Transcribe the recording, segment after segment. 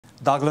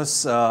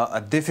Douglas,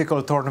 a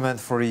difficult tournament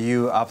for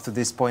you up to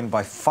this point,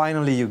 but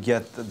finally you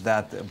get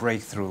that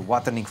breakthrough.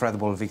 What an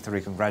incredible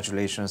victory.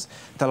 Congratulations.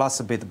 Tell us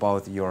a bit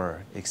about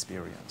your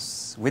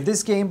experience with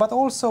this game, but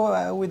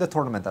also with the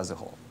tournament as a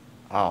whole.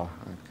 Oh,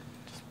 I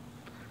just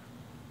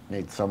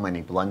made so many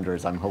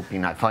blunders. I'm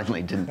hoping I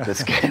finally didn't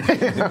this game.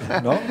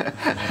 No?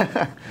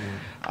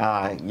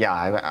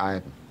 Yeah,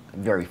 I'm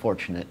very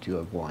fortunate to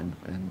have won.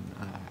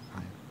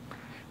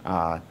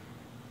 And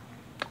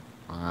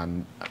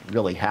I'm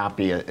really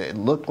happy. It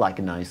looked like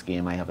a nice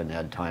game. I haven't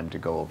had time to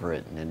go over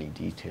it in any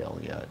detail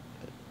yet.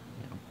 But,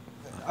 you know.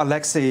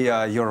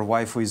 Alexei, your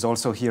wife, who is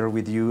also here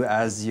with you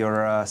as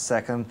your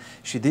second,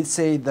 she did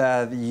say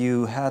that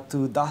you had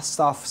to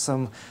dust off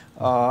some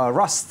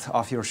rust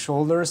off your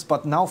shoulders,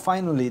 but now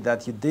finally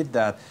that you did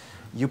that,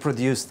 you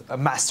produced a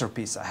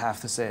masterpiece, I have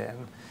to say.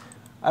 And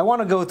I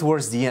want to go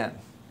towards the end.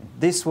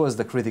 This was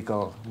the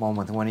critical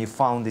moment when you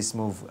found this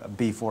move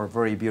B4,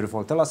 very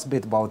beautiful. Tell us a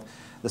bit about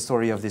the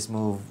story of this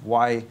move,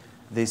 why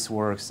this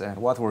works, and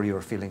what were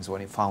your feelings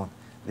when you found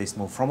this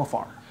move from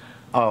afar?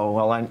 Oh,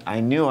 well, I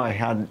knew I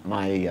had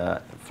my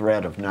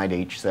threat of knight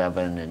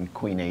h7 and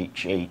queen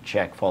h8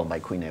 check followed by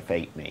queen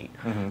f8 mate.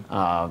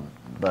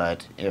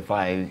 But if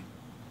I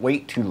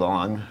wait too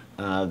long,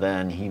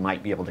 then he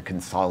might be able to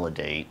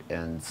consolidate.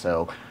 And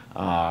so,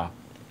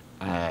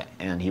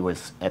 and he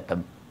was at the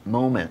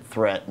moment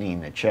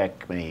threatening a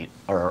checkmate,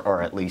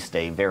 or at least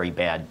a very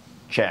bad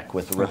check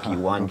with the rook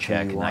e1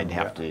 check, and I'd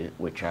have to,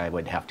 which I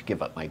would have to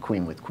give up my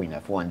queen with queen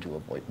f1 to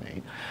avoid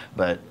mate.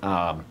 But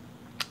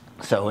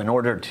so in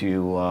order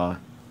to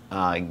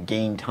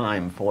gain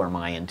time for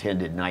my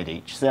intended knight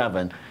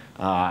h7,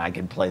 I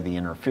could play the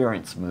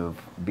interference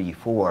move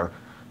b4.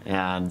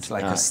 And it's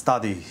like a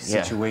study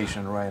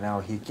situation right now.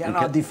 He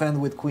cannot defend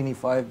with queen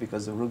e5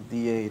 because the rook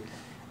d8,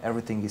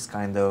 everything is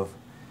kind of,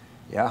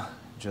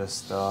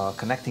 just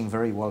connecting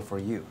very well for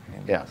you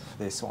in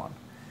this one.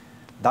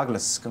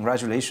 Douglas,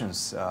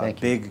 congratulations.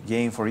 Big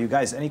game for you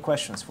guys. Any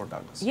questions for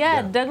Douglas?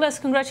 Yeah, Douglas,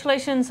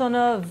 congratulations on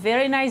a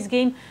very nice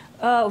game.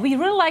 We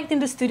really liked in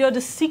the studio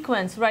the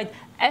sequence, right?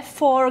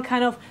 f4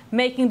 kind of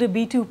making the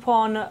b2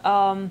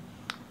 pawn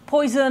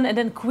poison, and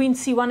then queen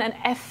c1 and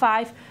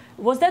f5.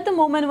 Was that the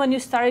moment when you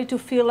started to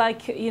feel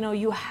like,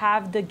 you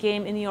have the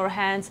game in your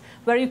hands?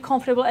 Were you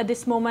comfortable at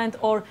this moment,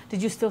 or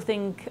did you still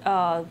think,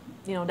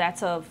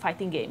 that's a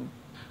fighting game?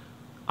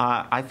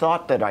 I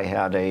thought that I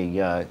had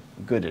a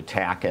good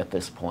attack at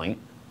this point.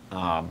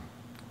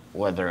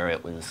 Whether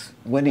it was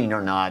winning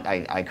or not,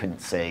 I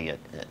couldn't say it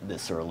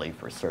this early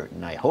for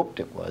certain. I hoped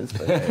it was,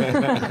 but,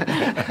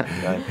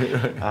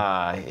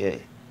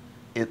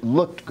 it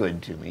looked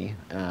good to me,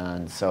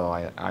 and so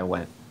I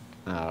went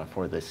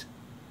for this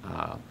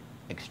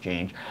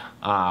exchange.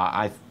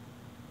 I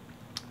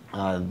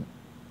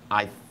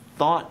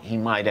thought he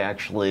might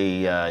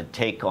actually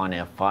take on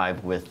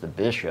f5 with the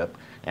bishop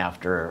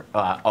after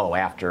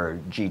after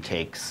g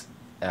takes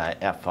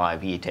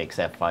f5, he takes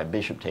f5,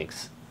 bishop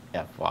takes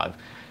f5.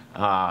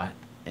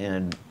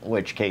 In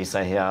which case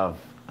I have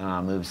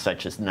moves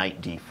such as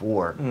knight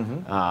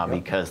d4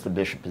 because the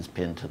bishop is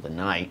pinned to the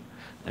knight,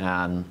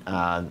 and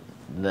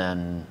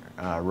then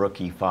rook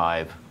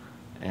e5,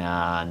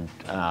 and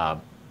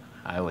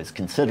I was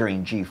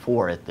considering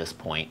g4 at this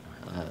point,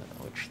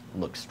 which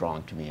looked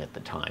strong to me at the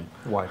time.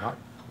 Why not?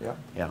 Yeah.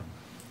 Yeah.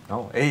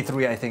 No,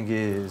 a3 I think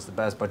is the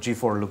best, but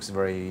g4 looks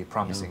very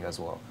promising as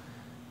well.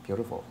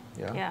 Beautiful.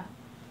 Yeah. Yeah.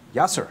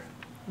 Yasser.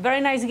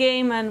 Very nice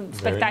game and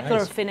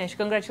spectacular finish.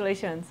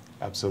 Congratulations.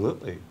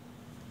 Absolutely.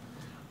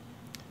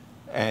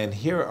 And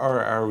here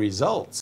are our results.